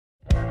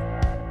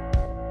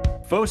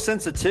Faux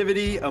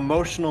sensitivity,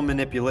 emotional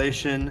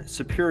manipulation,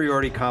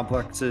 superiority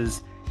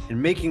complexes,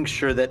 and making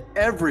sure that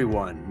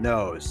everyone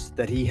knows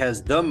that he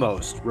has the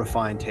most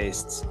refined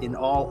tastes in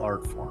all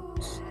art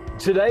forms.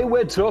 Today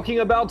we're talking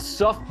about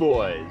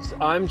Softbois.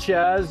 I'm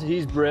Chaz,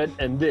 he's Brett,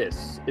 and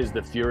this is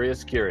The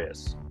Furious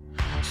Curious.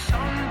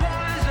 Some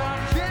boys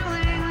are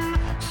filling,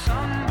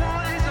 some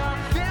boys are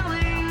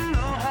filling the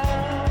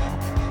hole.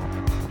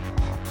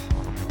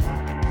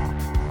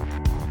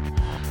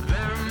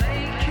 They're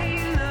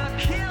making a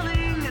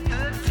killing at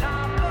the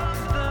top of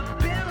the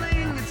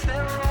billing. It's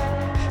their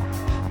role,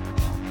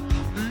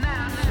 and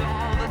that's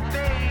all that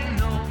they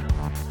know.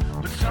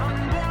 But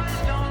some boys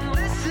don't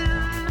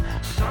listen,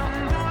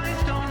 some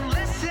boys don't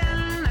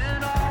listen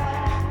at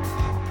all.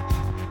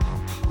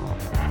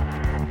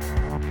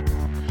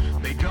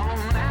 They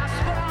don't ask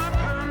for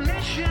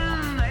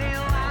permission, they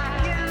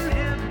lack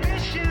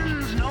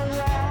inhibitions, no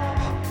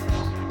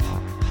walls,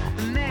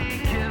 and they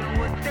get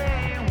what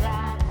they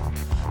want.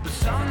 But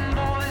some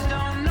boys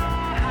don't know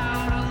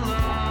how to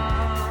love.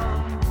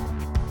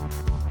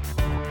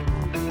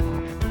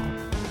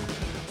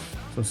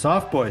 So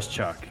Softbois,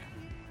 Chuck.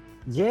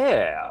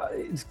 Yeah,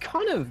 it's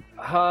kind of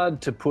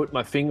hard to put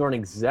my finger on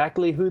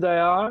exactly who they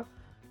are,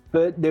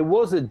 but there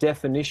was a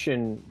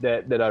definition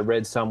that I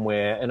read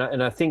somewhere,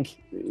 and I think,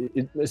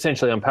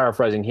 essentially I'm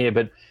paraphrasing here,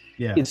 but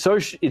Yeah. it's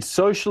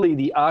socially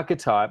the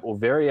archetype or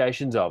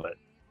variations of it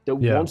that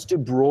wants to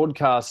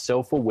broadcast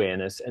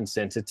self-awareness and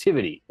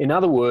sensitivity. In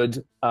other words,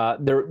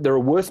 there are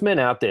worse men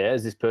out there,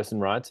 as this person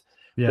writes,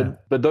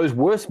 but those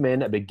worse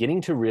men are beginning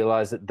to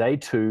realize that they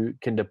too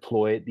can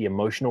deploy the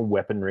emotional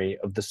weaponry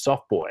of the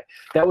soft boy.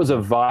 That was a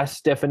Vice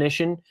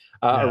definition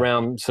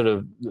around sort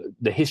of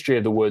the history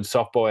of the word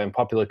soft boy in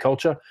popular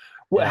culture.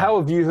 How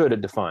have you heard it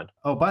defined?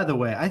 Oh, by the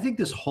way, I think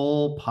this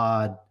whole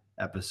pod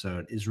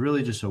episode is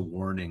really just a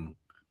warning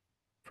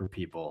for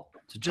people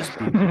to just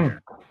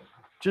beware.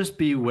 Just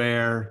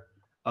beware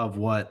of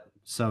what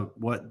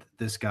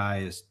this guy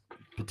is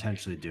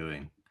potentially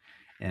doing.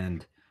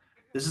 And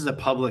this is a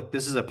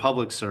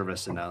public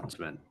service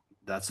announcement.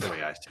 That's the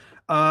way I see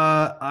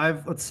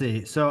it. Let's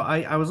see. So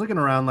I was looking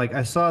around, like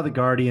I saw The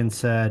Guardian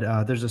said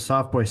there's a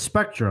Softbois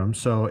spectrum.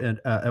 So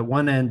at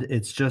one end,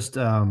 it's just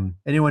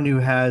anyone who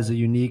has a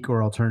unique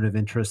or alternative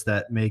interest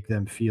that make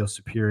them feel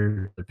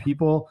superior to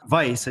people.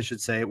 Vice, I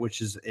should say,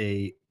 which is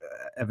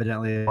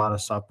evidently a lot of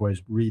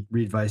Softbois,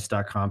 read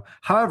vice.com.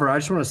 However, I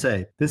just want to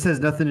say this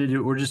has nothing to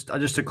do.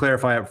 Just to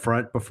clarify up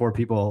front before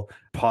people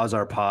pause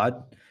our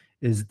pod,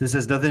 this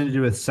has nothing to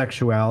do with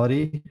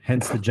sexuality,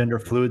 hence the gender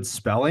fluid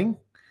spelling,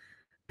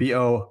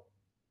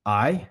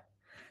 BOI.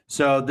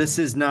 So this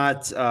is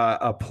not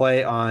a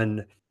play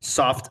on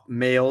soft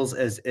males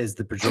as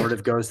the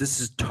pejorative goes.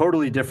 This is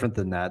totally different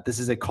than that. This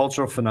is a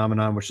cultural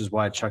phenomenon, which is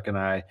why Chuck and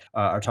I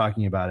are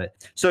talking about it.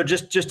 So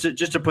just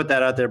to put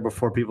that out there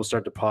before people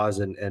start to pause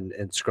and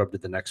scrub to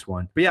the next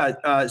one. But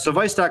yeah, so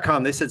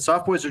Vice.com, they said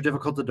Softbois are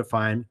difficult to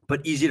define, but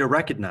easy to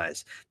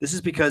recognize. This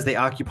is because they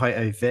occupy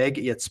a vague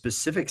yet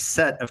specific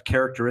set of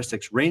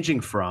characteristics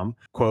ranging from,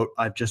 quote,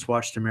 I've just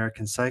watched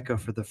American Psycho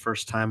for the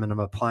first time and I'm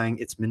applying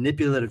its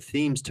manipulative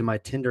themes to my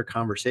Tinder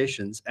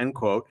conversations, end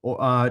quote,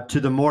 to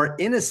the more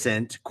innocent,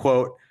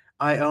 quote,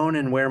 I own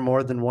and wear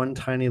more than one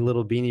tiny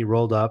little beanie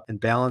rolled up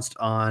and balanced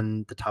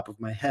on the top of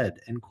my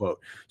head, end quote.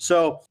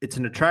 So it's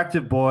an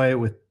attractive boy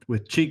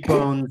with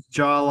cheekbones,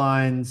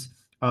 jawlines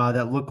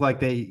that look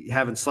like they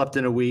haven't slept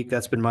in a week.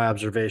 That's been my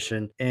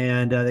observation.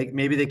 And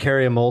maybe they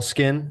carry a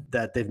moleskin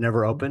that they've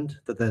never opened,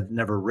 that they've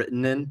never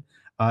written in,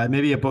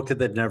 maybe a book that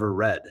they've never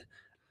read.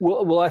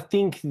 Well, I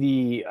think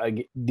the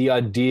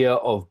idea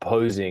of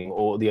posing,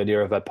 or the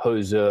idea of a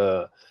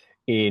poser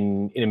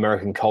in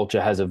American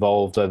culture, has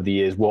evolved over the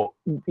years. What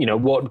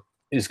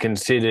is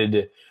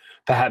considered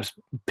perhaps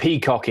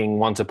peacocking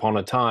once upon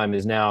a time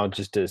is now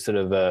just a sort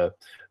of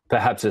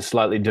perhaps a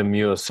slightly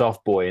demure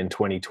soft boy in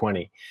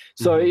 2020.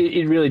 So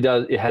it really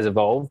does. It has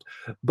evolved,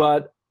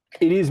 but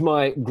it is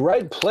my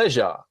great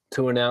pleasure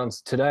to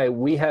announce today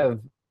we have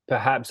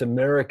perhaps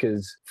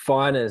America's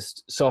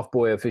finest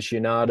softboy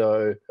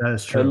aficionado. That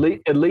is true.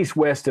 At least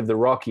west of the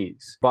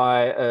Rockies,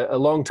 by a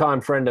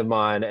longtime friend of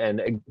mine and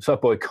a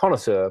softboy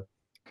connoisseur,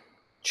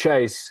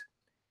 Chase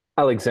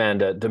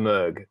Alexander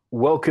Domergue.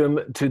 Welcome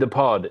to the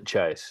pod,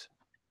 Chase.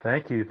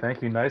 Thank you.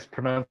 Nice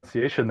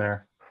pronunciation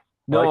there.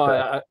 No,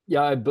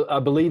 I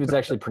believe it's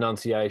actually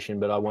pronunciation,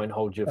 but I won't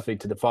hold your feet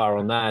to the fire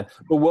on that.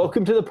 But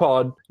welcome to the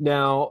pod.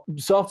 Now,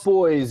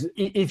 Softbois,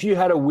 if you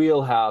had a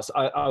wheelhouse,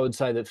 I would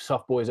say that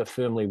Softbois are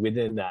firmly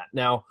within that.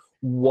 Now,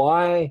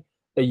 why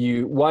do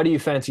you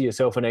fancy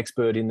yourself an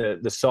expert in the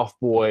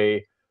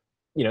Softboy,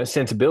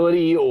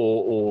 sensibility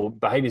or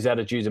behaviors,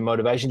 attitudes, and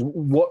motivations?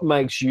 What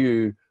makes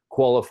you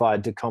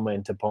qualified to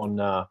comment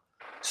upon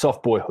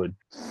soft boyhood?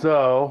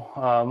 So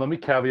let me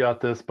caveat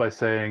this by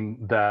saying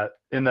that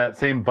in that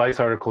same Vice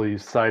article you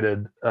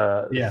cited,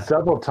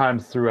 several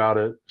times throughout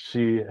it,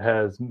 she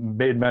has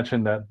made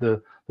mention that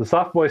the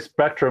soft boy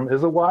spectrum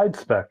is a wide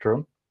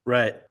spectrum.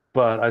 Right.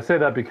 But I say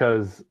that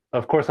because,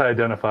 of course, I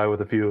identify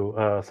with a few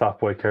soft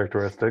boy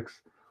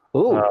characteristics.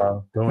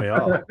 Ooh. Don't we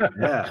all?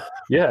 Yeah.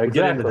 Yeah, We'll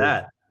get into exactly.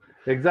 that.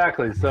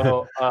 Exactly.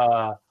 So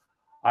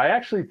I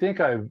actually think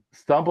I've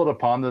stumbled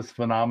upon this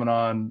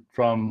phenomenon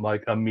from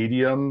like a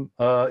Medium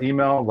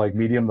email, like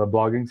Medium, the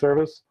blogging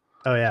service.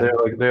 Oh yeah.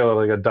 They're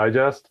like a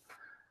digest,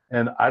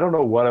 and I don't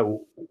know what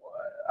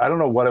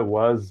it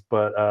was,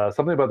 but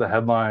something about the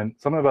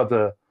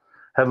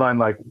headline,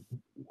 like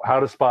how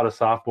to spot a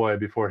soft boy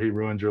before he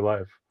ruins your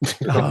life.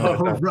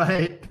 Oh,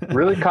 right.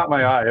 Really caught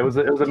my eye. It was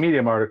a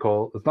Medium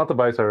article. It's not the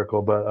Vice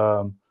article,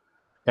 but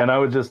and I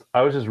was just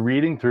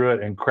reading through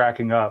it and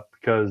cracking up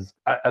because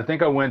I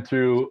think I went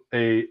through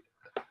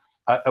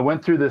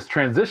this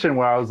transition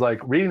where I was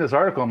like reading this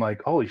article. I'm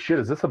like, holy shit,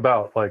 is this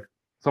about like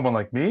someone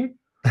like me?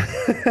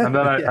 And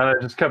then I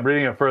just kept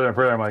reading it further and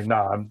further. I'm like,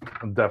 nah, I'm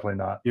definitely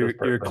not.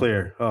 You're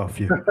clear. Oh,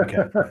 phew.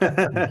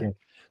 Okay.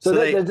 So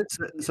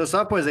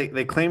Softbois,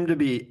 they claim to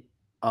be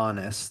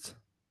honest.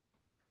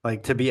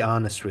 Like, to be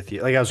honest with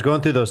you, like I was going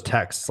through those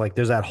texts. Like,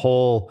 there's that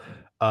whole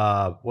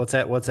what's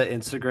that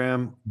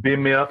Instagram?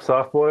 Beam me up,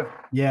 Softbois.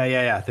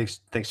 Yeah.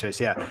 Thanks,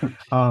 Chase. Yeah.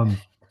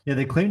 Yeah,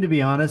 they claim to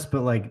be honest,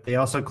 but like they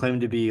also claim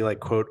to be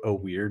like, quote, a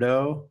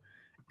weirdo,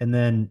 and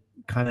then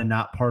kind of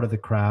not part of the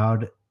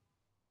crowd,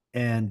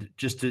 and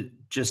just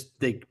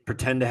they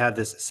pretend to have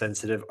this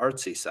sensitive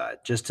artsy side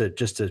just to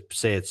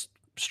say it's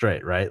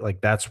straight, right?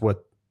 Like that's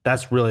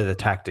really the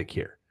tactic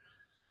here.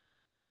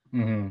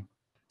 Mm-hmm.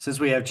 Since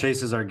we have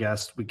Chase as our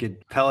guest, we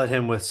could pellet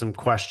him with some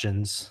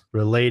questions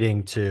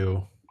relating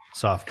to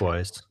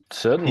Softbois.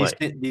 Certainly.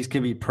 These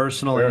can be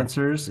personal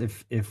answers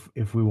if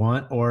we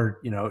want, or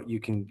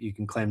you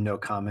can claim no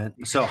comment.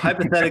 So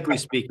hypothetically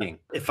speaking,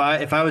 if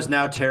I was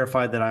now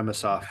terrified that I'm a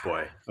soft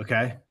boy,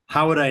 okay,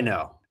 how would I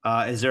know?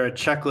 Is there a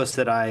checklist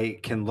that I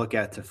can look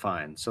at to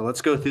find? So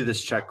let's go through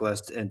this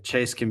checklist, and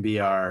Chase can be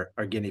our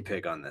guinea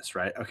pig on this,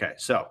 right? Okay,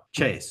 so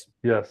Chase.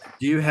 Yes.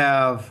 Do you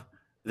have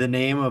the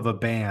name of a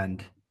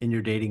band in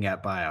your dating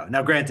app bio?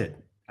 Now, granted,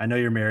 I know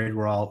you're married.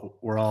 We're all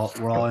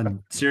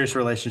in serious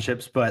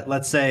relationships, but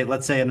let's say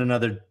in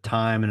another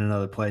time in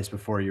another place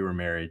before you were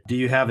married, do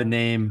you have a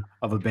name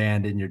of a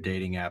band in your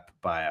dating app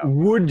bio?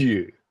 Would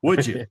you?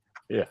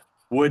 Yeah.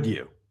 Would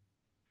you?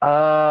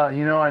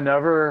 I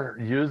never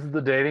used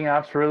the dating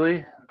apps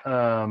really.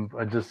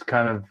 I just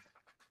kind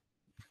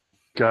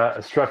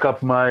of struck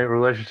up my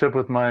relationship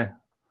with my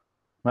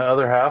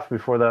other half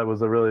before that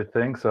was a really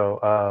thing. So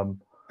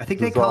I think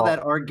they call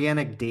that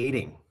organic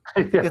dating.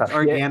 It's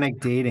organic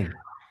dating.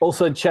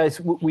 Also,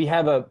 Chase, we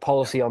have a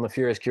policy on the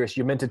Furious Curious.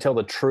 You're meant to tell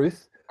the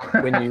truth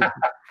when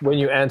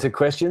you answer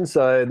questions.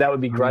 So that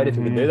would be great if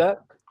you could do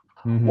that.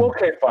 Mm-hmm.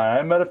 Okay, fine.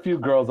 I met a few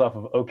girls off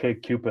of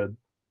OkCupid.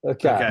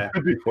 Okay.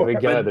 There we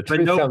go. The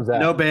truth comes out.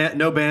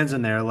 No bands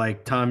in there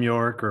like Tom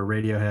York or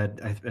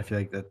Radiohead. I feel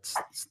like those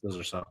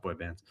are soft boy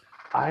bands.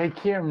 I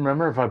can't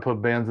remember if I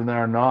put bands in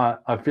there or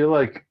not. I feel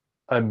like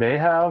I may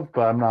have,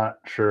 but I'm not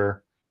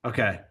sure.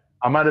 Okay.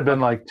 I might have been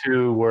like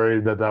too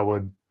worried that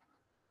would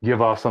give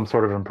off some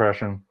sort of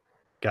impression.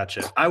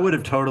 Gotcha. I would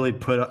have totally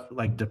put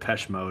like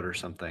Depeche Mode or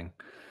something.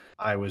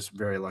 I was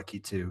very lucky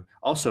to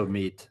also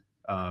meet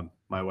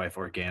my wife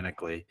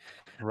organically.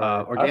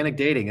 Right. Organic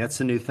dating, that's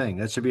the new thing.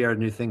 That should be our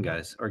new thing,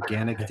 guys.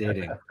 Organic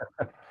dating.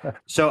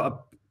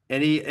 So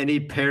any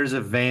pairs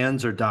of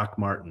Vans or Doc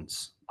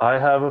Martens? I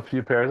have a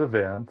few pairs of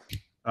Vans.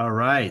 All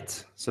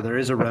right. So there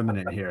is a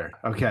remnant here.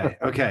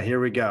 Okay, here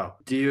we go.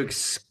 Do you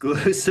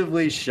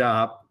exclusively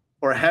shop,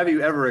 or have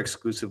you ever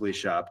exclusively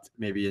shopped,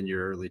 maybe in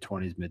your early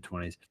 20s,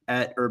 mid-20s,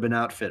 at Urban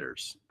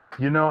Outfitters?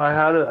 I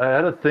had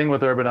a thing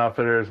with Urban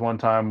Outfitters one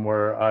time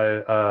where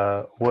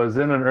I was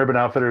in an Urban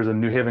Outfitters in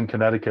New Haven,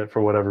 Connecticut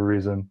for whatever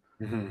reason.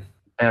 Mm-hmm.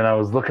 And I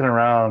was looking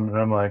around and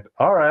I'm like,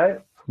 all right,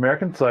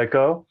 American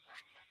Psycho,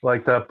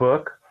 like that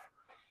book.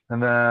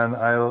 And then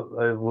I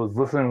was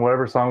listening to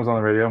whatever song was on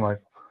the radio. I'm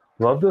like,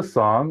 love this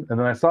song. And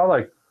then I saw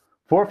like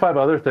 4 or 5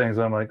 other things.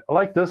 And I'm like, I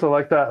like this, I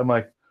like that. I'm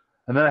like,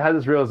 and then I had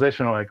this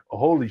realization. I'm like,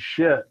 holy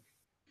shit,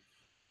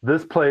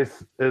 this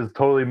place is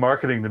totally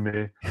marketing to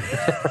me.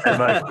 And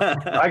like,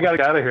 I gotta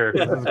get out of here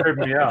because this is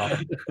creeping me out.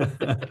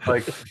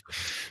 Like,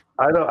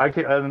 I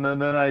can't. And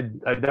then I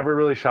never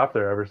really shopped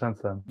there ever since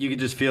then. You could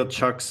just feel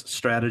Chuck's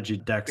strategy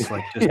decks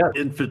like just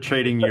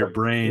infiltrating your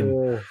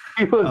brain.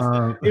 He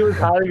was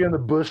hiding in the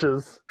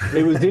bushes.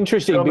 It was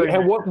interesting.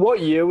 And what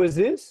year was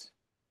this?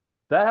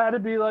 That had to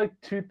be like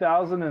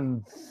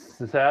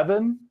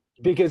 2007.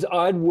 Because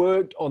I'd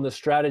worked on the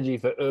strategy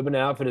for Urban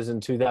Outfitters in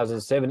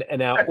 2007,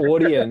 and our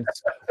audience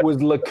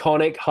was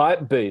laconic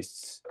hype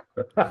beasts.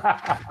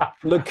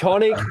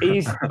 Laconic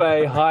East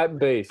Bay hype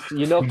beasts.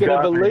 You're not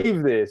going to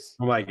believe this.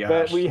 Oh my gosh.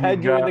 But we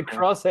had you in the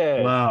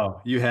crosshairs.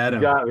 Wow, you had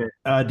him. You got me.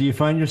 Do you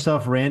find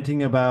yourself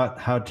ranting about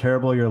how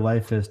terrible your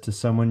life is to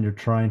someone you're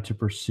trying to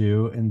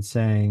pursue and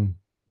saying,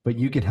 but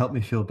you could help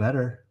me feel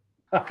better?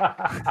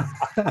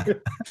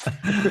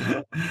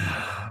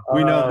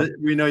 We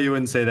know you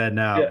wouldn't say that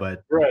now,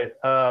 but right.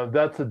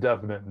 That's a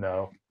definite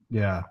no.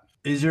 Yeah.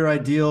 Is your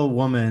ideal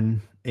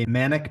woman a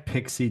manic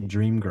pixie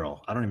dream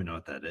girl? I don't even know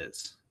what that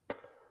is.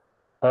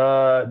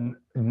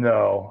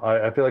 No.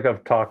 I feel like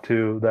I've talked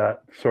to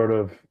that sort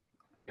of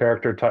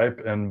character type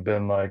and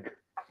been like,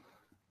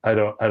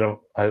 no,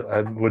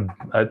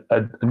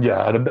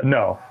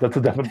 that's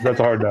a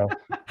hard no.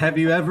 Have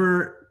you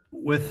ever,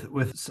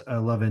 with a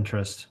love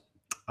interest,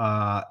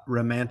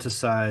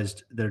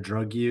 romanticized their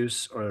drug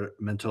use or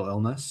mental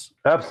illness?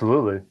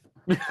 Absolutely.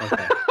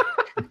 Okay.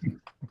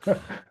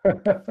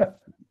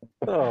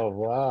 Oh,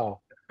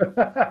 wow.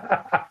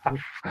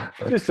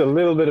 Just a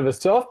little bit of a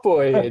soft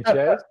boy here,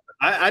 Chase.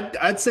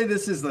 I'd say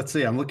this is, let's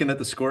see, I'm looking at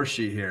the score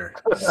sheet here.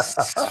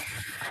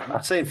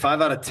 I'm saying 5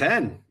 out of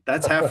 10.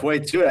 That's halfway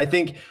to it. I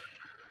think,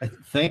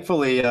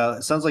 thankfully,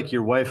 it sounds like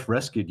your wife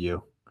rescued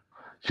you.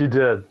 She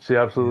did. She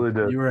absolutely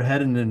did. You were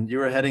heading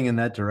in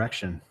that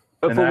direction.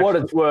 But for what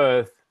it's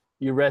worth,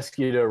 you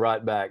rescued her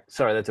right back.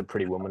 Sorry, that's a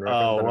Pretty Woman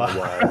reference. Oh,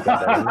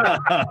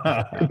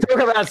 wow. Talk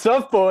about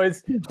soft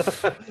boys.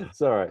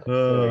 Sorry.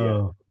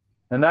 Oh.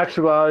 In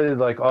actuality,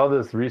 like all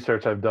this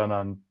research I've done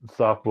on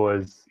soft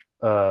boys,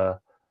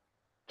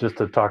 just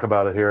to talk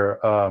about it here,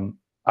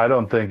 I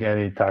don't think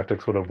any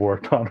tactics would have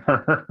worked on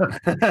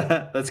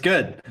her. That's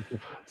good.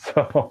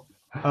 So,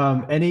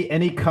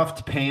 any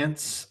cuffed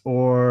pants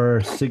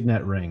or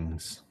signet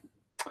rings?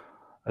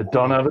 I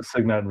don't have a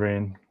signet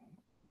ring,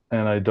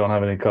 and I don't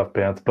have any cuff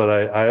pants, but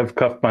I have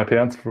cuffed my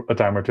pants for a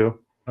time or two.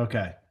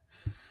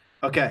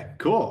 Okay,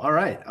 cool. All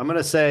right, I'm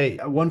gonna say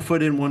 1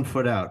 foot in, 1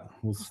 foot out.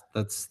 Well,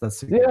 that's the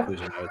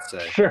conclusion I would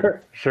say.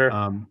 Sure.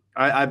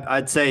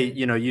 I'd say,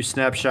 you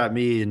snapshot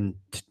me and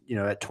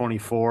at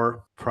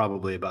 24,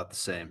 probably about the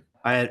same.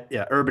 I had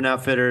Urban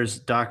Outfitters,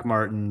 Doc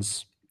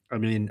Martens. I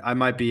mean, I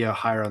might be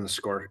higher on the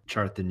score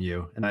chart than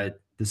you, and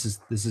this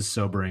is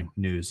sobering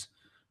news.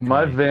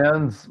 My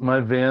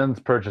Vans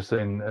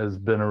purchasing has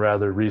been a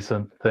rather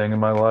recent thing in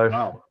my life.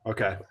 Wow.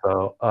 Okay.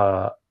 So,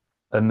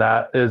 and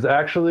that is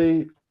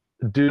actually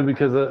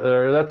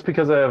that's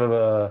because I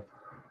have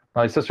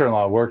my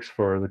sister-in-law works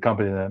for the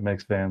company that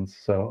makes Vans.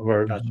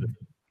 So Gotcha.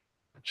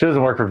 She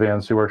doesn't work for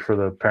Vans. She works for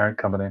the parent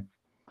company.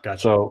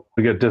 Gotcha. So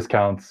we get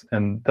discounts,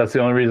 and that's the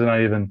only reason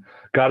I even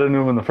got into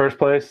them in the first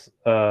place.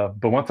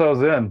 But once I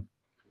was in,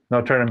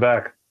 no turning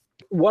back.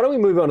 Why don't we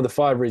move on to the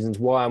 5 reasons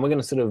why? And we're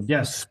going to sort of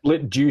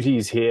split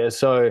duties here.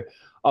 So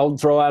I'll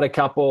throw out a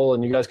couple,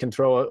 and you guys can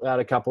throw out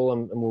a couple,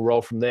 and we'll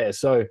roll from there.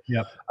 So,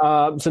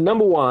 so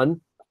number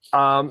 1,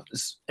 and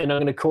I'm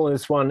going to call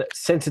this one,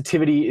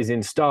 sensitivity is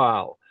in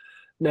style.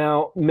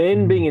 Now,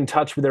 men being in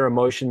touch with their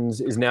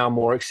emotions is now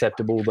more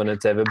acceptable than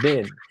it's ever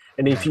been.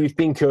 And if you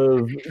think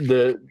of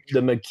the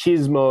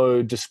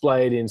machismo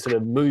displayed in sort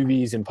of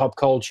movies and pop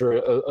culture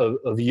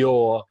of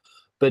yore,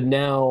 but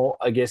now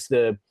I guess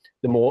the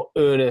more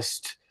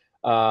earnest,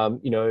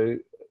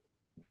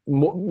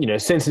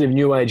 sensitive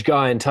new age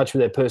guy in touch with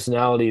their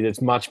personality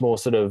that's much more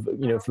sort of,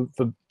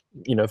 for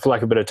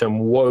lack of a better term,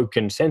 woke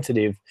and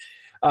sensitive,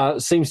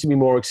 seems to be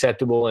more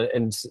acceptable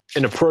and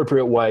an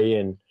appropriate way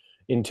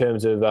in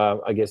terms of,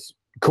 I guess,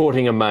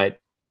 courting a mate.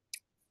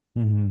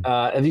 Mm-hmm.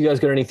 Have you guys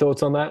got any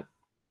thoughts on that?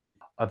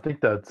 I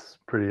think that's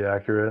pretty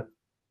accurate.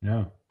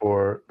 Yeah.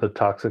 For the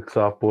toxic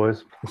soft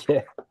boys.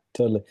 Yeah,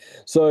 totally.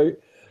 So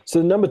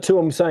number 2,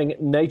 I'm saying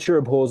nature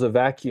abhors a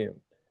vacuum.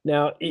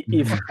 Now,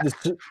 if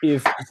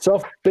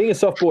being a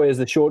soft boy is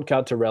the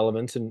shortcut to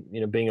relevance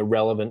and being a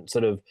relevant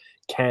sort of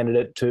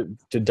candidate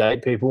to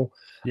date people,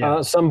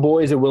 some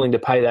boys are willing to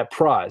pay that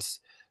price.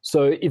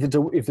 So if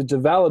it's a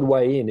valid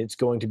way in, it's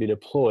going to be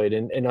deployed.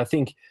 And I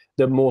think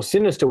the more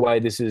sinister way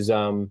this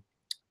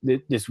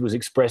was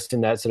expressed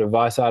in that sort of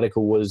Vice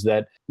article was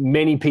that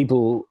many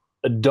people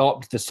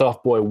adopt the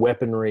soft boy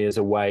weaponry as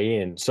a way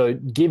in. So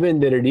given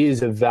that it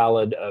is a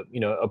valid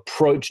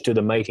approach to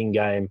the mating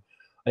game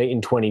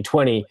in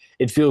 2020,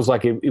 it feels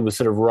like it was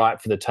sort of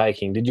ripe for the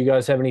taking. Did you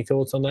guys have any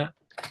thoughts on that?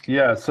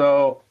 Yeah,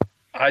 so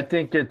I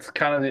think it's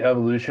kind of the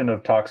evolution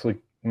of toxic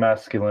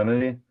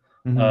masculinity.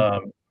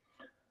 Mm-hmm.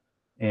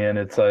 And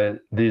it's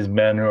these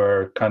men who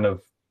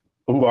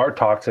are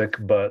toxic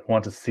but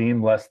want to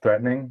seem less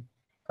threatening.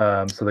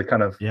 So they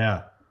kind of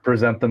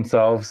present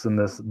themselves in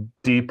this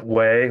deep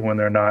way when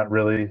they're not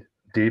really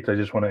deep. They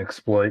just want to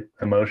exploit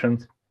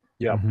emotions.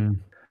 Yeah. Mm-hmm.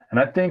 And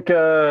I think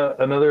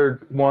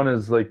another one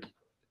is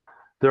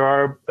there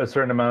are a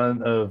certain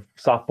amount of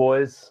soft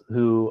boys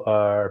who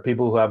are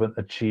people who haven't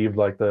achieved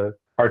the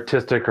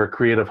artistic or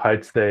creative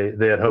heights they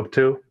had hoped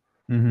to.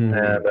 Mm-hmm.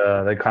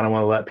 And they kind of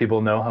want to let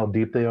people know how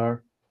deep they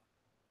are.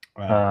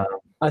 Wow.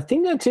 I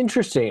think that's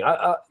interesting.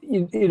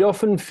 It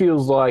often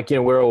feels like,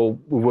 we've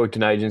worked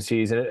in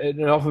agencies, and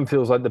it often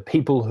feels like the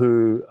people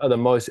who are the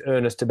most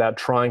earnest about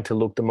trying to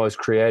look the most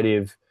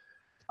creative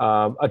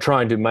are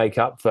trying to make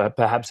up for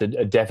perhaps a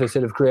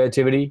deficit of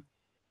creativity.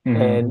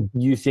 Mm-hmm. And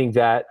you think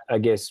that, I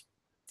guess,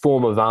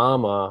 form of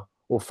armor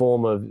or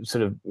form of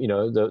sort of,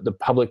 the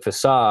public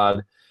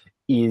facade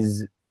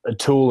is a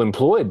tool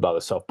employed by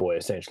the soft boy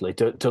essentially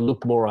to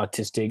look more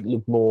artistic,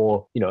 look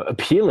more,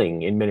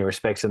 appealing in many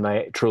respects than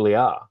they truly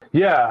are.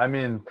 Yeah, I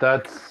mean, I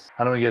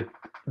don't want to get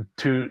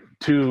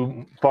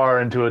too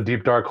far into a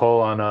deep dark hole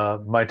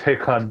on my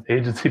take on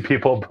agency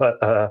people,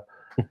 but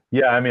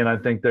yeah, I mean, I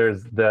think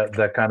there's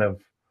that kind of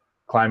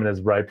climate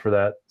is ripe for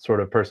that sort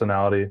of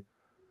personality.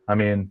 I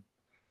mean,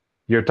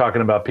 you're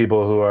talking about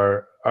people who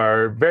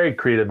are very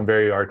creative and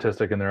very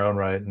artistic in their own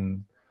right,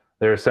 and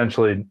they're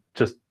essentially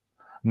just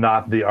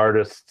not the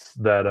artists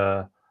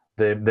that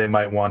they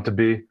might want to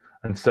be.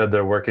 Instead,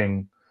 they're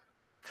working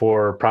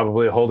for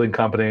probably a holding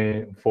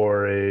company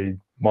for a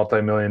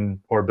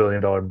multi-million or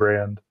billion-dollar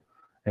brand,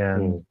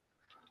 and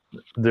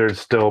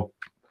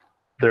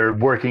they're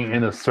working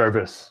in a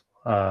service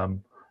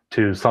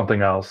to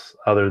something else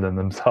other than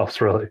themselves,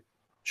 really.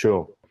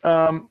 Sure.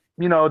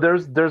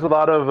 There's a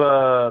lot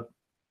of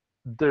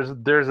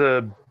there's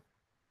a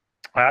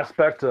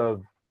aspect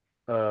of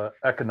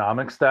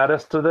economic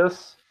status to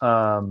this.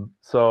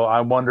 So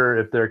I wonder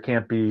if there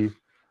can't be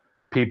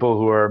people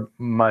who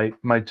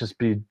might just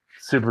be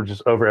super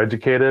just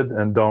overeducated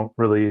and don't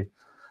really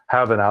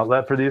have an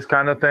outlet for these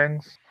kind of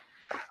things.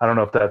 I don't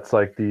know if that's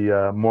like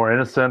the more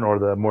innocent or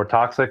the more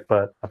toxic,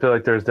 but I feel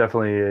like there's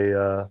definitely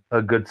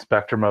a good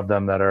spectrum of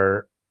them that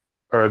are,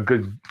 or a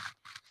good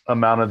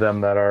amount of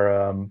them that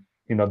are,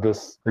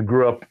 they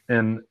grew up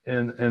in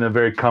a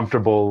very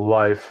comfortable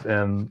life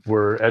and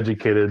were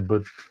educated,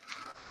 but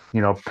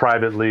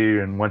privately,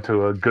 and went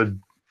to a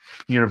good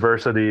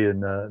university,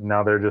 and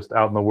now they're just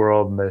out in the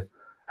world and they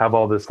have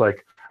all this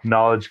like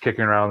knowledge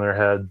kicking around their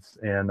heads,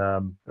 and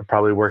they're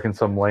probably working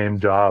some lame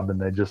job, and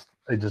they just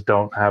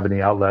don't have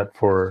any outlet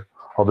for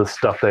all this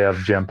stuff they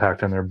have jam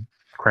packed in their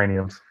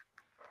craniums.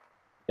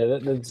 Yeah,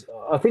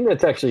 I think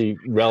that's actually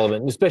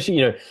relevant,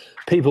 especially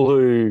people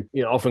who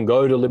often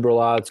go to liberal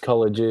arts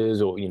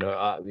colleges, or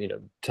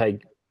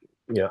take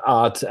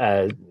arts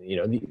as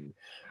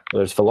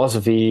whether it's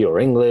philosophy or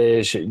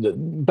English,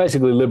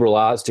 basically liberal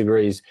arts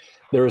degrees.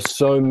 There is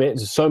so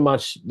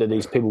much that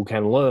these people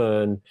can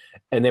learn,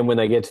 and then when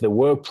they get to the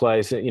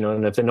workplace,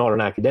 and if they're not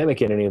an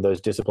academic in any of those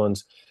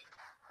disciplines,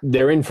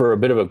 they're in for a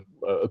bit of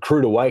a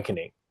crude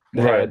awakening.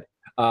 Right.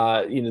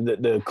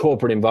 The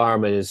corporate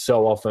environment is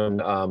so often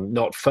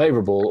not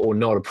favorable or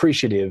not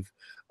appreciative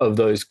of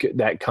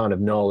that kind of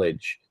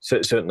knowledge.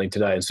 So, certainly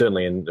today, and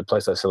certainly in a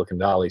place like Silicon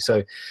Valley.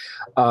 So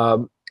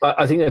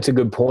I think that's a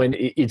good point.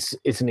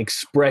 It's an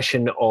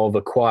expression of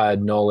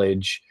acquired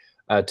knowledge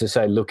to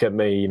say, look at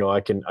me,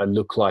 I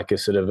look like a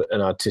sort of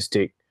an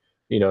artistic,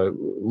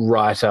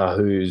 writer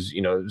who's,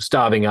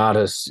 starving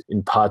artist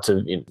in parts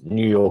of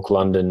New York,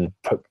 London,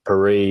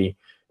 Paris,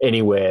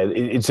 anywhere.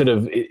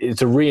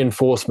 It's a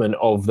reinforcement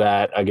of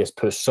that, I guess,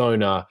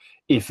 persona,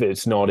 if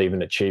it's not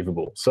even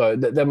achievable. So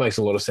that makes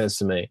a lot of sense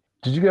to me.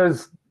 Did you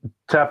guys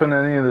tap into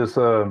any of this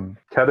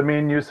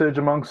ketamine usage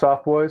among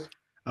soft boys?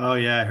 Oh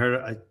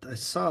yeah, I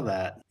saw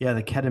that. Yeah,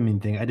 the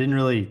ketamine thing. I didn't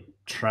really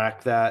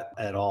track that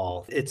at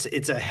all. It's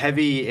a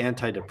heavy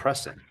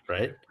antidepressant,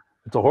 right?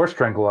 It's a horse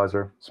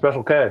tranquilizer,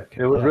 Special K.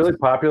 It was really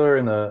popular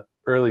in the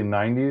early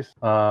 90s.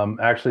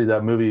 Actually,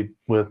 that movie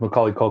with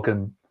Macaulay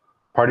Culkin,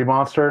 Party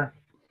Monster,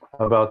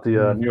 about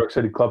the New York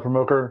City club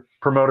promoter,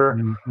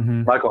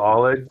 Michael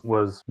Oleg,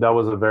 was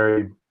a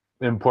very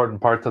important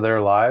part to their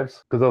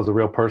lives, because that was a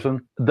real person.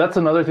 That's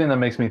another thing that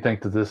makes me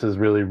think that this is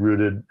really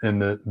rooted in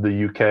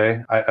the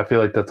UK. I feel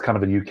like that's kind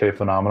of a UK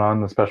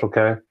phenomenon, the Special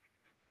K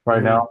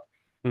right now.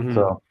 Mm-hmm.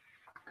 So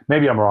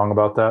maybe I'm wrong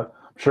about that.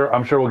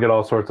 I'm sure we'll get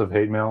all sorts of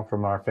hate mail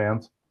from our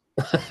fans.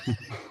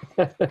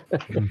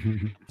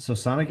 So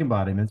sonic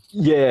embodiments.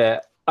 Yeah.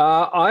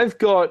 I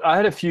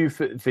had a few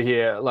for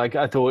here. Like,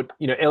 I thought,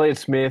 Elliott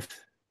Smith,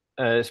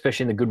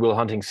 especially in the Good Will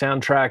Hunting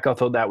soundtrack, I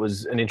thought that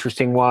was an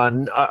interesting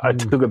one. I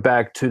took it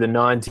back to the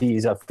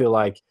 90s. I feel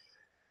like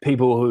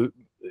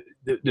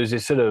there's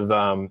this sort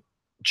of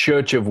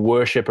church of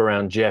worship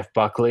around Jeff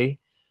Buckley,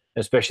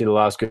 especially The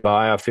Last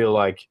Goodbye. I feel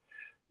like,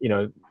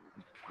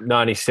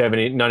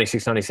 96,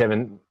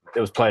 97, it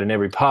was played in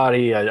every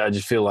party. I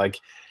just feel like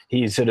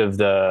he's sort of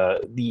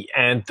the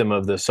anthem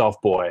of the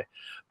Softbois.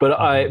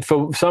 But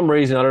for some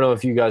reason, I don't know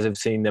if you guys have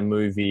seen the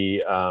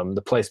movie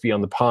The Place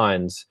Beyond the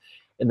Pines,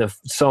 and the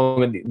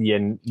song at the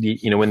end,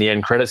 when the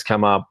end credits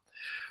come up,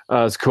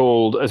 it's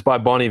by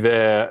Bon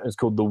Iver. It's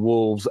called The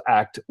Wolves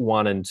Act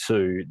 1 and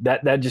 2.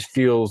 That just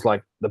feels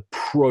like the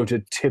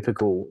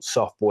prototypical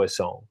Softbois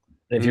song.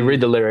 And if you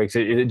read the lyrics,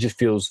 it just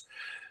feels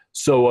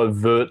so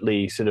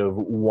overtly sort of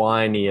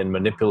whiny and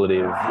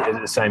manipulative,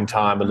 at the same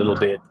time a little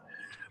bit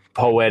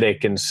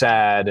poetic and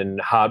sad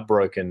and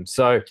heartbroken.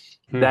 So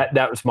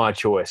that was my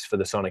choice for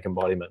the sonic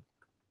embodiment.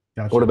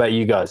 Gotcha. What about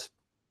you guys?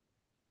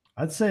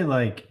 I'd say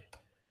like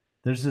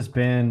there's this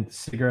band,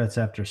 Cigarettes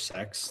After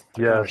Sex.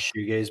 They're a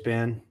shoegaze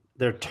band.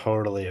 They're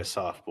totally a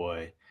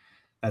Softbois.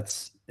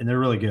 And they're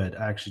really good.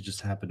 I actually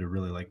just happen to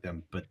really like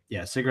them. But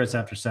yeah, Cigarettes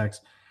After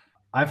Sex.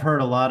 I've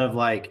heard a lot of,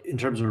 like, in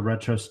terms of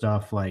retro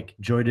stuff, like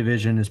Joy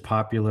Division is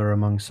popular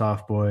among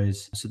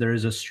Softbois. So there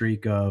is a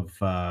streak of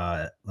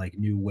like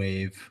new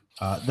wave.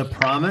 The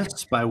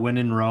Promise by When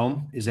in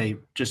Rome is a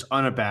just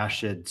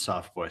unabashed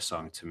Softbois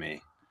song to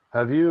me.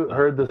 Have you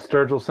heard the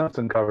Sturgill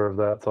Simpson cover of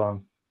that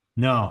song?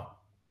 No.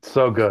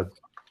 So good.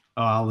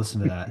 Oh, I'll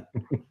listen to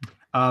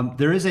that.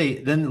 There is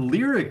then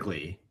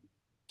lyrically,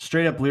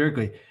 straight up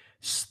lyrically,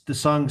 the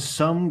song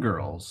Some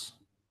Girls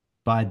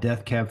by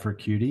Death Cab for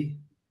Cutie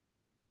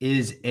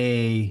is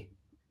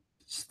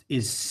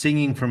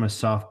singing from a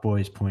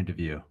Softbois point of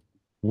view.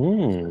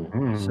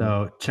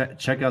 So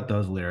check out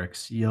those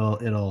lyrics.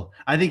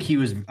 I think he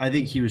was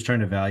trying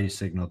to value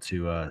signal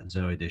to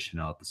Zoe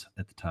Deschanel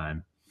at the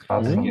time.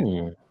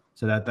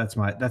 So that's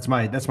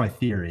my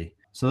theory.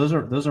 So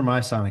those are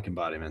my sonic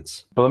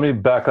embodiments. But let me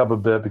back up a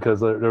bit because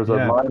there was a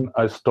line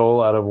I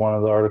stole out of one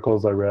of the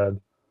articles I read.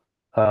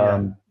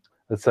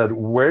 It said,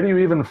 "Where do you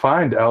even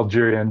find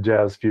Algerian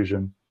jazz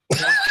fusion?" So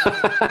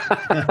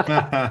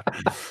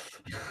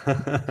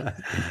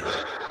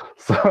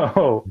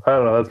I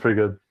don't know. That's pretty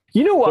good.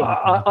 You know what?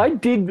 I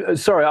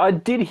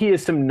did hear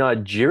some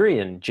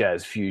Nigerian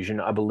jazz fusion,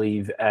 I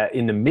believe,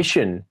 in the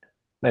Mission.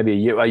 Maybe a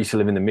year. I used to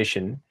live in the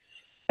Mission,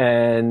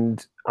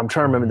 and I'm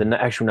trying to remember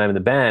the actual name of the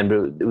band,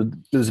 but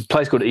there was a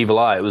place called Evil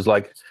Eye. It was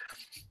like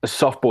a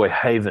Softbois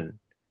haven.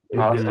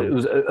 Awesome. It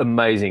was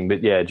amazing.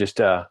 But yeah, just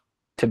tip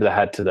of the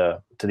hat to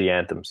the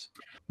anthems.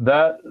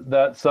 That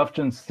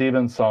Sufjan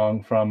Stevens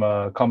song from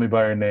 "Call Me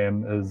by Your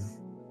Name" is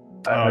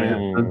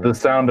the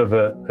sound of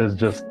it is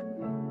just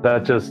I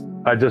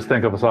just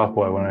think of a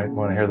Softbois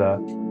when I hear that.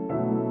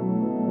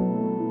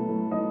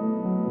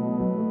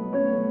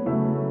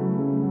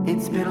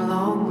 It's been a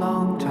long,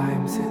 long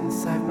time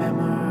since I've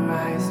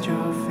memorized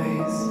your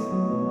face.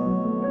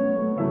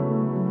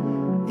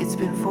 It's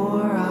been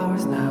 4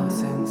 hours now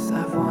since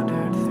I've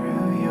wandered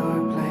through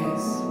your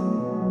place.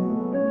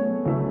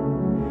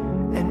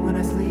 And when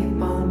I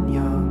sleep on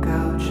your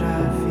couch,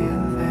 I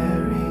feel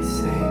very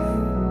safe.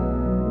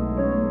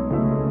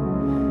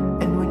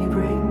 And when you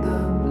bring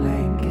the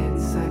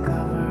blankets, I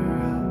cover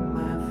up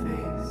my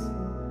face.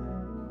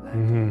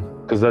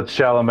 Because that's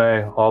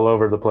Chalamet all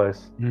over the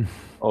place.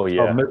 Oh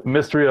yeah,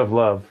 Mystery of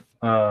Love.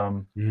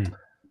 And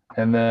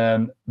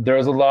then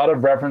there's a lot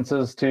of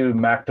references to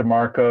Mac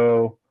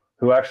DeMarco,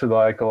 who I actually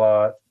like a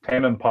lot.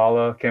 Tame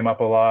Impala came up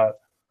a lot.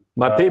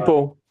 My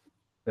people.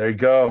 There you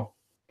go,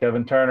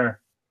 Kevin Turner.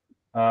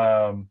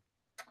 By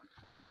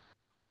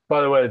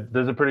the way,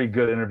 there's a pretty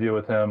good interview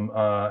with him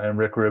and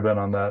Rick Rubin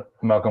on that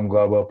Malcolm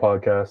Gladwell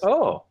podcast.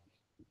 Oh,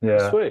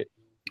 yeah, sweet.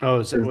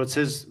 Oh, what's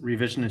his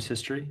revisionist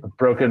history? It's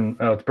Broken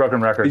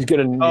Record. He's got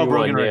a new Broken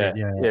one. Record.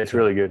 Yeah, it's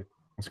really good.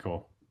 That's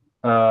cool.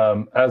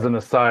 As an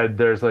aside,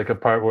 there's like a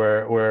part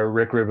where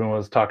Rick Rubin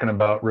was talking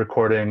about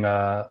recording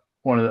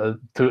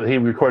he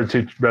recorded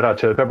 2 Red Hot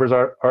Chili Peppers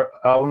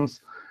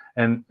albums,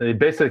 and they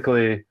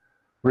basically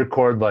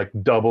record like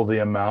double the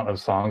amount of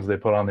songs they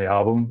put on the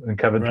album. And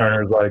Kevin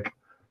Turner's like,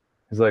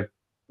 he's like,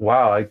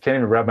 wow, I can't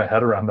even wrap my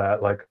head around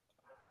that. Like,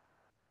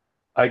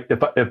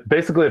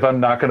 if I'm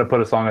not going to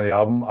put a song on the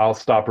album, I'll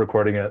stop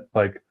recording it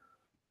like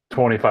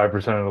 25%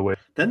 of the way.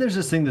 Then there's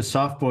this thing, the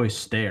Softbois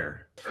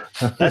stare.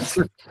 That's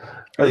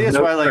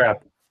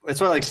why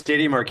like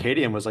Stadium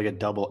Arcadium was like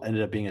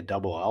ended up being a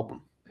double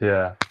album.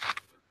 Yeah.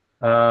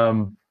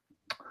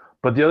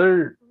 But the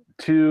other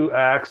 2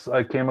 acts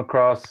I came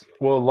across,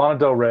 Lana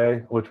Del Rey,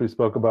 which we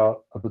spoke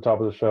about at the top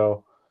of the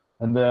show,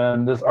 and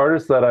then this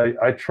artist that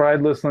I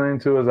tried listening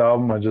to his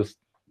album. I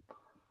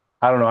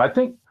don't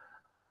know.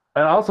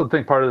 And I also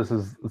think part of this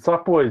is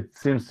Softbois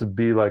seems to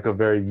be like a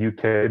very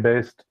UK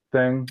based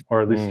thing,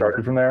 or at least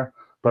started from there.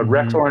 But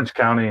Rex Orange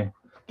County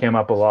came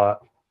up a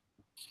lot,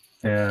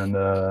 and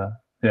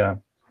yeah.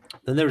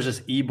 Then there was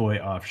this E-Boy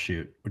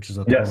offshoot, which is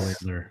a totally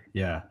other,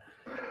 yeah.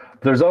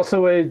 There's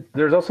also a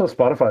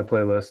Spotify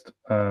playlist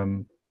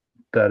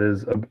that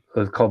is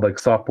called like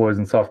Soft Boys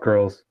and Soft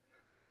Girls.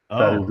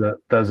 Oh.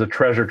 That is a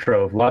treasure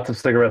trove. Lots of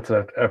cigarettes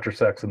after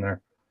sex in there.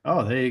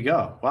 Oh, there you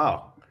go.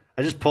 Wow.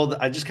 I just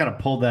kind of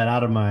pulled that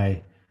out of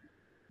my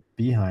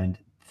behind,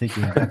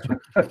 thinking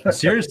that's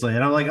seriously,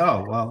 and I'm like,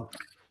 oh well,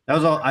 that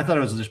was all. I thought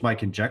it was just my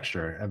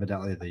conjecture.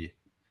 Evidently,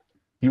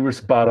 you were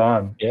spot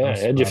on. Yeah,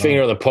 had your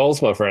finger on the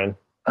pulse, my friend.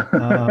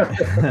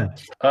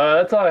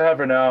 That's all I have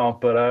for now.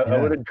 But I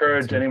would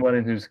encourage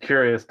anyone who's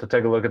curious to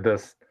take a look at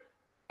this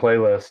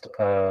playlist.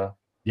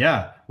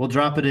 Yeah, we'll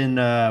drop it in.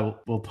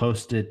 We'll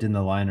post it in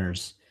the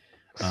liners.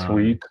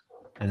 Sweet.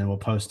 And then we'll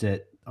post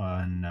it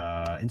on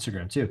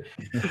Instagram too.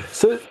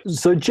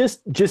 So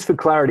just for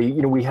clarity,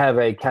 we have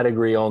a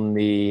category on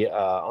the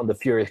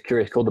Furious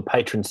Curious called the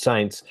Patron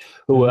Saints,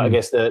 who are, I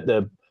guess,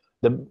 the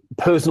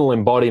personal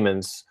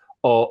embodiments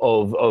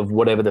of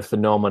whatever the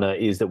phenomena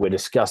is that we're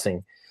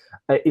discussing.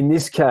 In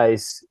this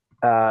case,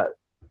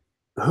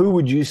 who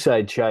would you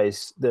say,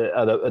 Chase,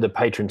 are the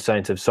patron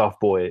saints of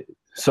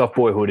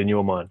softboyhood in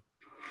your mind?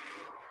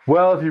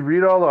 Well, if you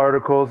read all the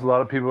articles, a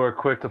lot of people are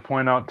quick to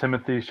point out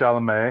Timothy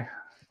Chalamet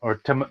or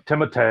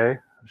Timothée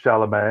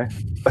Chalamet.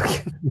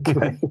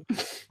 Okay.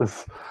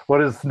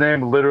 What his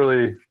name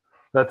literally?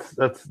 That's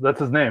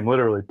his name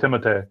literally,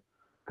 Timothée,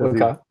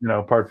 because he's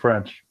part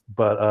French.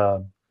 But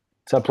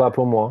ça plaît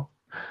pour moi.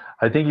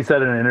 I think he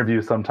said in an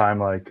interview sometime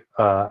like,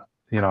 I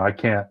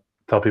can't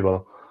tell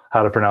people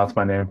how to pronounce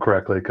my name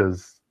correctly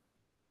because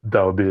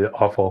that would be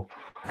awful.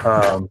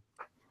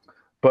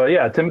 But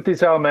yeah, Timothy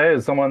Chalamet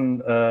is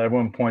someone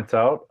everyone points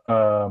out.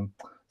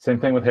 Same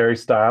thing with Harry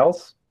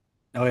Styles.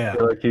 Oh yeah, I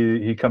feel like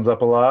he comes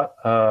up a lot.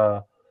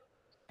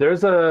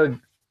 There's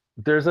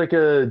like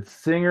a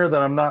singer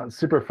that I'm not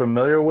super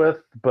familiar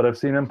with, but I've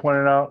seen him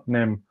pointed out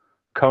named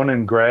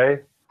Conan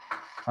Gray.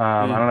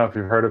 I don't know if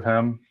you've heard of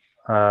him.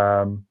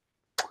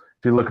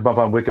 If you look him up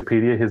on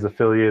Wikipedia, his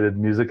affiliated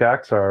music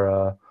acts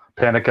are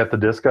Panic at the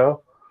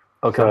Disco.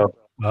 Okay. So,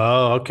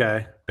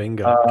 Okay.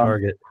 Bingo.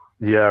 Target.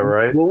 yeah,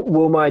 right.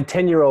 Well, my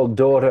 10-year-old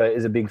daughter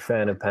is a big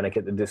fan of Panic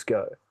at the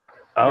Disco.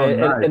 Oh,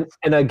 nice.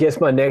 And I guess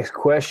my next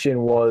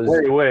question was...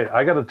 Wait.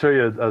 I got to tell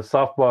you a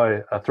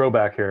Softboy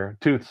throwback here.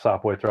 Two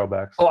Softboy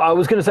throwbacks. Oh, I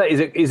was going to say,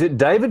 is it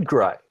David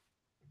Gray?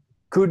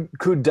 Could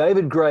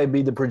David Gray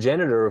be the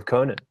progenitor of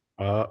Conan?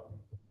 Oh.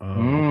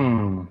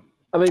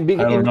 I mean,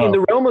 in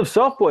the realm of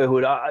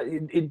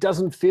softboyhood, it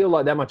doesn't feel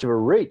like that much of a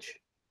reach.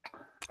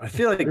 I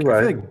feel like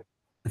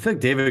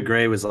David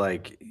Gray was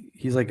like,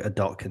 he's like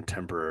adult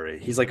contemporary.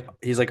 He's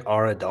like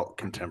our adult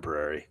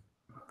contemporary.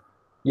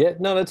 Yeah,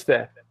 no, that's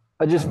fair.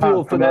 I just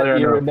feel for that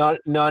era,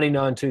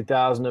 99,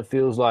 2000, it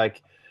feels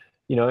like,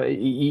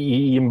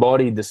 he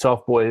embodied the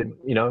softboy,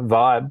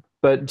 vibe.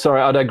 But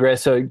sorry, I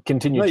digress. So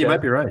continue. No, you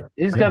might be right.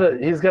 He's got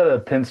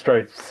a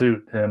pinstripe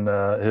suit in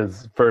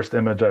his first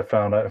image I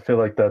found. I feel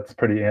like that's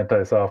pretty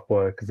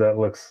anti-softboy because that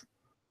looks.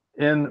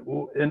 In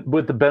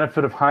with the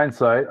benefit of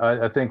hindsight,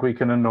 I think we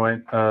can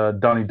anoint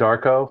Donnie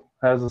Darko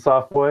as a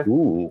softboy.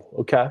 Ooh,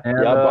 okay.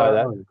 And, yeah, I'll buy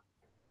that.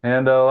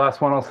 And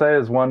last one I'll say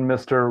is one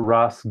Mr.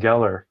 Ross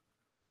Geller.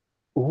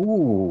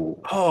 Ooh.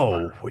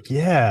 Oh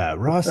yeah,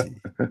 Ross.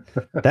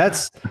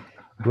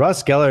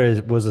 Ross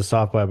Geller was a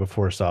softboy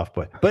before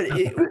softboy. But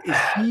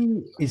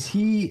is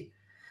he?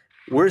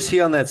 Where's he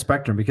on that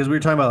spectrum? Because we were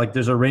talking about like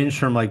there's a range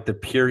from like the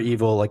pure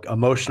evil, like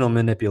emotional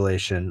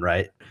manipulation,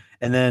 right?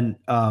 And then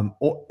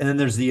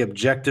there's the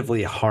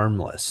objectively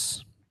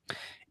harmless,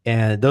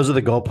 and those are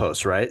the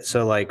goalposts, right?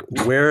 So like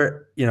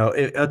where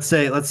let's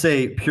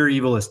say pure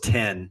evil is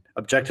 10,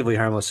 objectively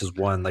harmless is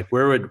 1. Like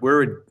where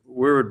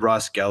would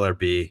Ross Geller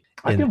be?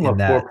 I give him a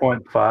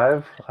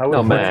 4.5. I would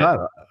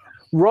 4.5.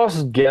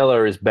 Ross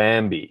Geller is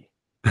Bambi,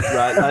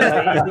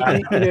 right?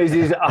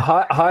 He's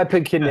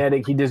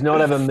hyperkinetic. He does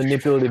not have a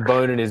manipulative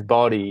bone in his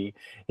body.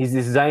 He's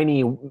this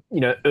zany,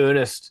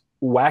 earnest,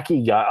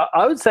 wacky guy.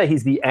 I would say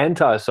he's the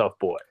anti-soft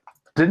boy.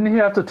 Didn't he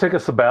have to take a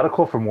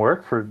sabbatical from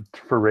work for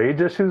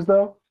rage issues,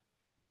 though?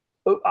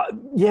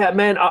 Yeah,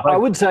 man. I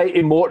would say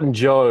Immortan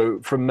Joe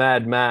from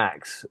Mad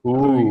Max,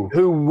 who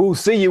will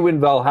see you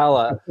in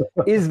Valhalla,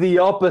 is the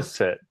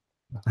opposite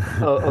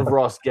of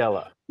Ross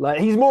Geller. Like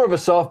he's more of a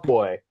soft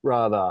boy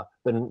rather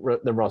than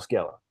Ross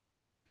Geller.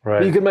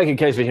 Right. You could make a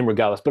case for him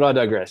regardless, but I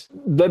digress.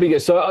 Let me go.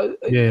 So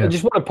I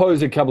just want to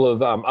pose a couple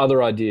of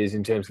other ideas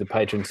in terms of the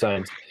patron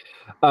saints.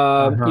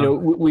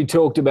 We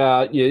talked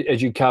about,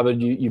 as you covered,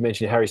 you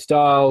mentioned Harry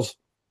Styles.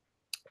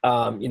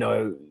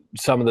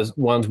 Some of the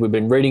ones we've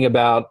been reading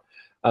about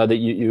that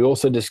you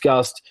also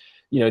discussed.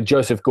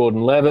 Joseph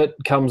Gordon-Levitt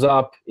comes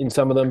up in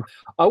some of them.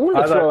 I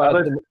wanted to throw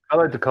out. I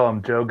like to call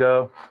him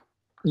Jogo.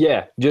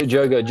 Yeah,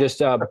 Jogo,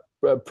 just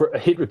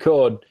hit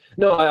record.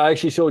 No, I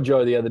actually saw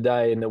Joe the other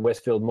day in the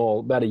Westfield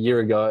Mall about a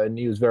year ago, and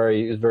he was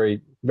very,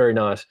 very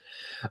nice.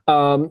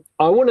 I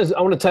want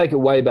to take it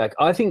way back.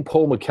 I think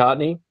Paul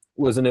McCartney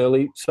was an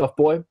early soft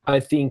boy.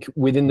 I think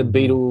within the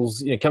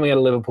Beatles, coming out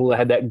of Liverpool, they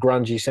had that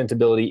grungy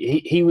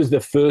sensibility. He was the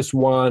first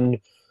one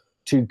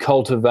to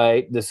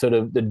cultivate the sort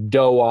of the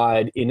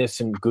doe-eyed,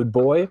 innocent good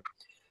boy.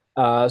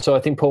 So I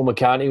think Paul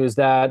McCartney was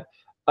that.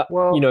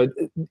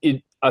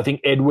 I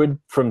think Edward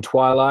from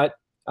Twilight,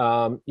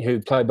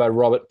 who played by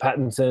Robert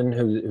Pattinson,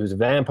 who's a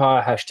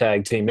vampire,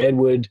 # Team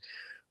Edward,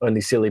 only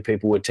silly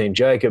people were Team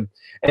Jacob.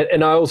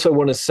 And I also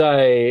want to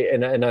say,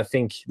 and I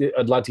think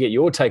I'd like to get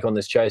your take on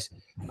this, Chase,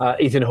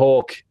 Ethan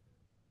Hawke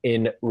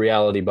in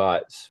Reality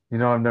Bites.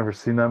 I've never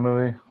seen that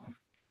movie.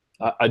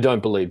 I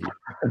don't believe you.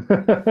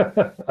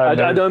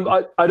 I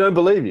don't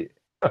believe you.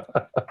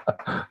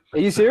 Are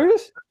you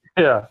serious?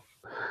 Yeah,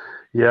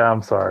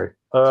 I'm sorry.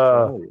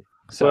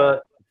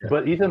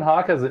 But Ethan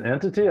Hawke as an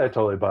entity, I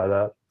totally buy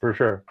that for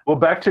sure. Well,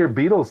 back to your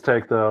Beatles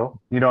take though.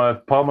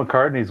 If Paul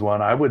McCartney's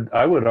one, I would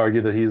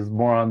argue that he's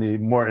more on the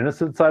more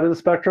innocent side of the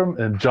spectrum,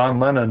 and John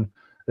Lennon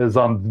is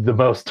on the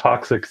most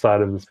toxic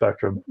side of the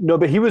spectrum. No,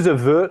 but he was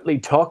overtly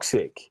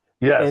toxic.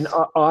 Yes, and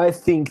I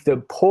think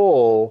that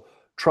Paul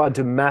tried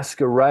to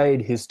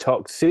masquerade his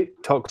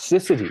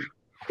toxicity,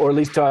 or at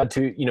least tried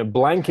to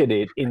blanket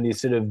it in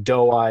this sort of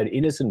doe-eyed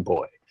innocent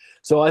boy.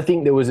 So I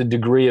think there was a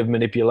degree of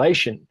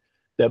manipulation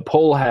that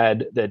Paul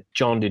had that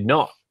John did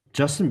not.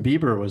 Justin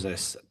Bieber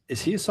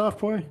is he a soft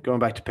boy? Going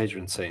back to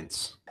patron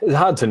saints. It's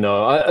hard to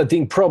know. I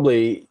think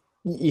probably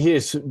you hear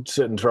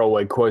certain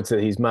throwaway quotes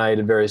that he's made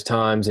at various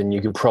times, and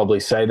you could probably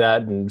say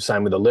that, and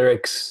same with the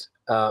lyrics.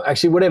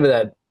 Actually, whatever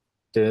that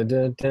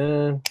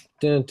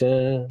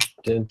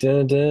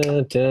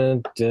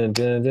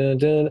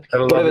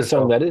whatever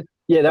song that is.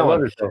 Yeah, that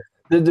one.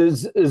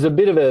 There's a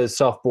bit of a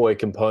soft boy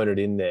component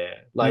in there.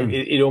 Like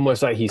it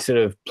almost like he's sort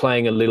of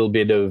playing a little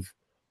bit of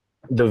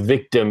the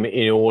victim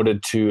in order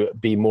to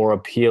be more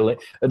appealing.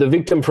 The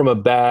victim from a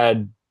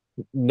bad,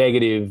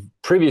 negative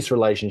previous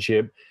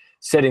relationship,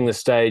 setting the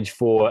stage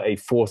for a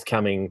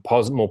forthcoming,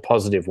 more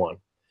positive one.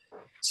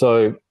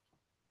 So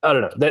I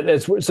don't know.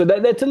 That's a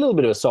little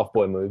bit of a soft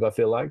boy move, I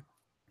feel like.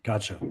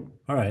 Gotcha.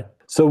 All right.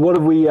 So what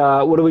have we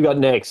got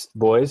next,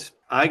 boys?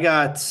 we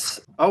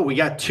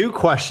got 2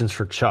 questions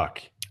for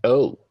Chuck.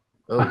 Oh,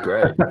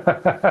 great.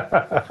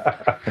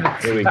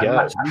 Here we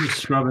go. I'm just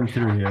scrubbing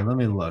through here. Let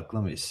me look.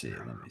 Let me see.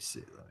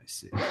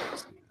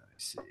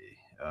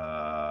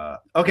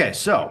 Okay,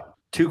 so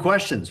 2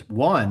 questions.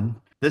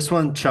 This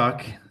one,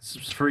 Chuck, this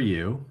is for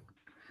you.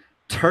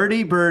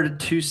 Turdy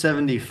Bird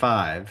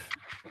 275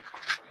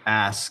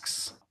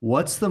 asks,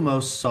 "What's the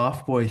most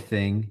Softboy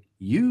thing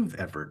you've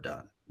ever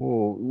done?"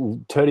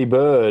 Ooh, Turdy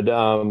Bird.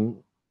 The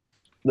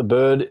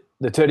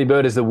Turdy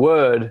Bird is the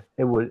word.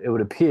 It would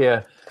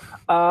appear.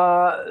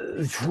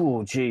 That's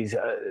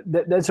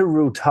a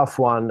real tough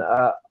one.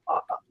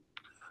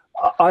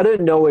 I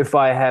don't know if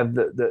I have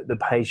the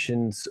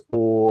patience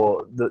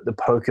or the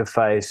poker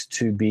face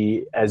to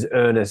be as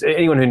earnest.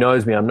 Anyone who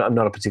knows me, I'm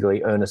not a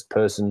particularly earnest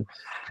person.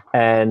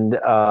 And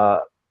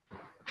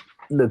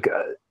look,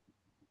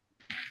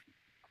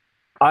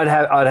 I'd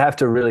have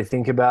to really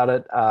think about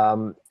it.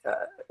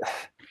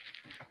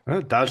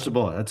 Dodged the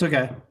bullet. That's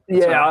okay.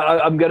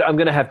 I'm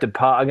gonna have to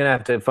I'm gonna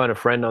have to phone a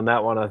friend on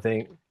that one, I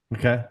think.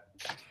 Okay.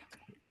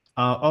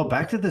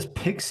 Back to this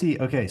Pixie.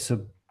 Okay,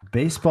 so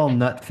Baseball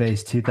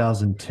Nutface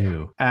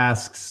 2002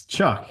 asks,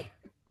 Chuck,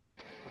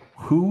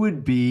 who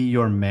would be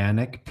your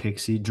manic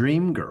pixie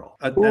dream girl?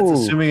 That's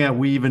assuming that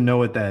we even know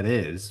what that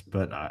is,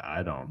 but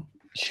I don't.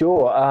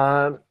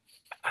 Sure.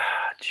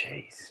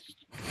 Jeez.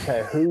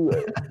 Okay. Who?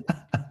 I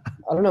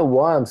don't know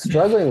why I'm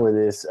struggling with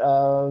this.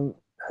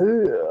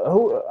 Who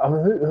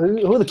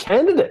are the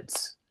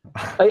candidates?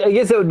 I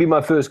guess that would be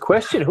my first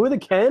question. Who are the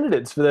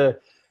candidates for the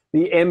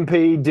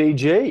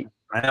MPDG?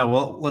 I know.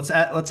 Well, let's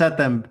add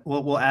them.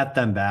 We'll add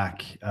them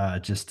back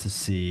just to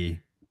see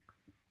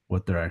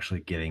what they're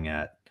actually getting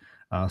at.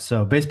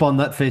 So Baseball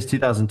Nutface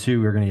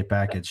 2002, we're gonna get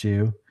back at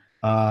you.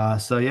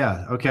 So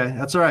yeah, okay,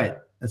 that's all right.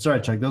 That's all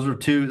right, Chuck. Those were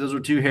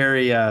two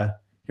hairy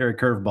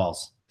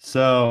curveballs.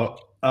 So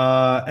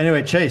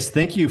anyway, Chase,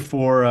 thank you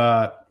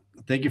for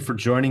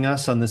joining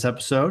us on this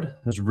episode.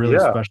 It was really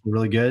special,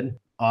 really good.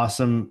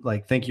 Awesome.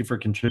 Thank you for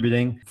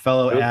contributing.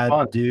 Fellow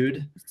ad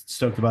dude.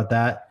 Stoked about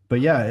that. But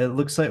yeah, it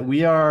looks like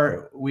we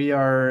are,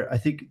 I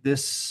think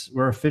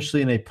we're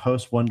officially in a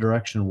post One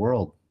Direction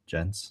world,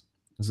 gents.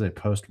 This is a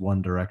post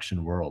One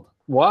Direction world.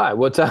 Why?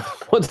 What's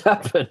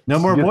happened? No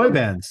more boy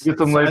bands. Get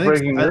some late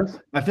breaking news.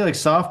 I feel like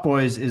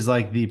Softbois is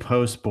like the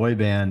post boy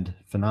band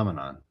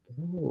phenomenon.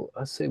 Ooh,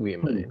 I see what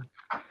you mean.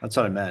 That's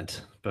what I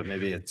meant, but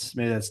maybe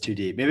that's too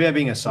deep. Maybe I'm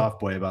being a soft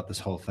boy about this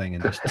whole thing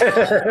and just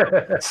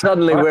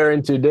suddenly we're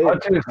in too deep. Why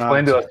don't you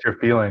explain to us your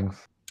feelings?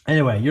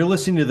 Anyway, you're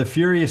listening to The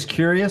Furious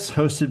Curious,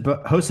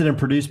 hosted and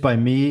produced by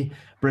me,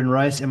 Britton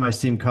Rice, and my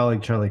esteemed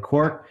colleague Charlie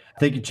Quirk.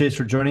 Thank you, Chase,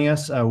 for joining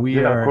us. We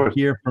are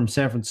here from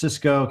San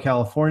Francisco,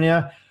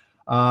 California.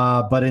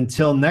 But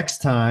until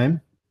next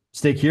time,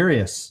 stay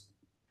curious.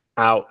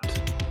 Out.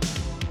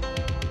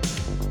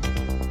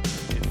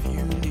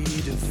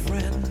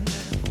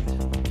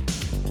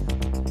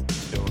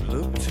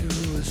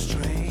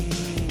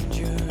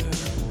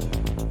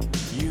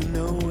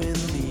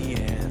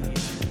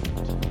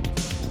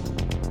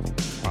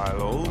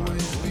 I'll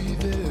always be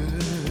there.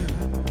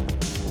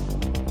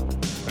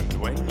 And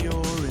when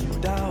you're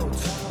in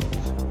doubt,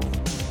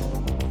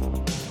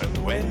 and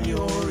when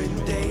you're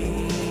in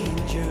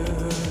danger,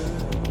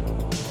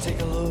 take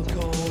a look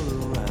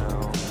all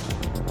around,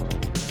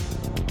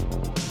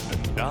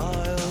 and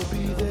I'll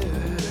be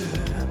there.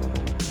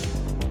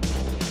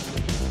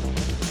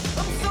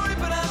 I'm sorry,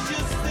 but I'm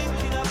just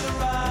thinking of the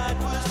right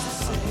words to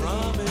say. I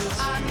promise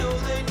I know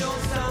they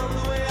don't sound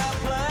the way I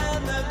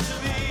planned them to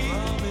be.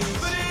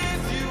 But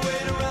if you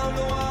wait around a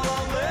while,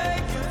 I'll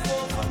make you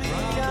fall for me.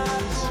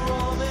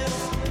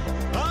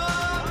 I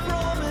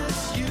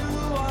promise you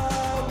I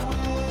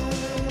will.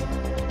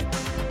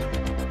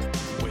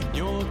 When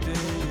your day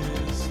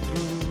is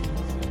through,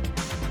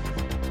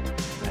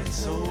 and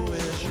so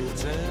is your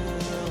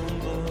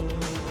temper,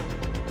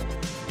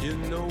 you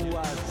know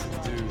what to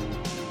do.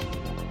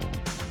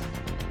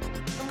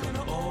 I'm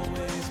gonna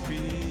always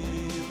be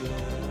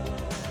there.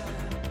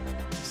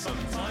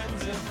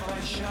 Sometimes if I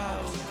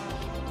shout,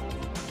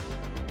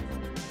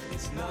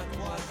 it's not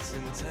what's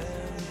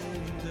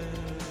intended.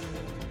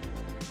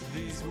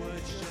 These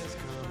words just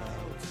come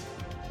out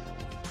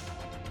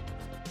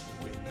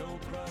with no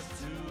cross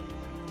to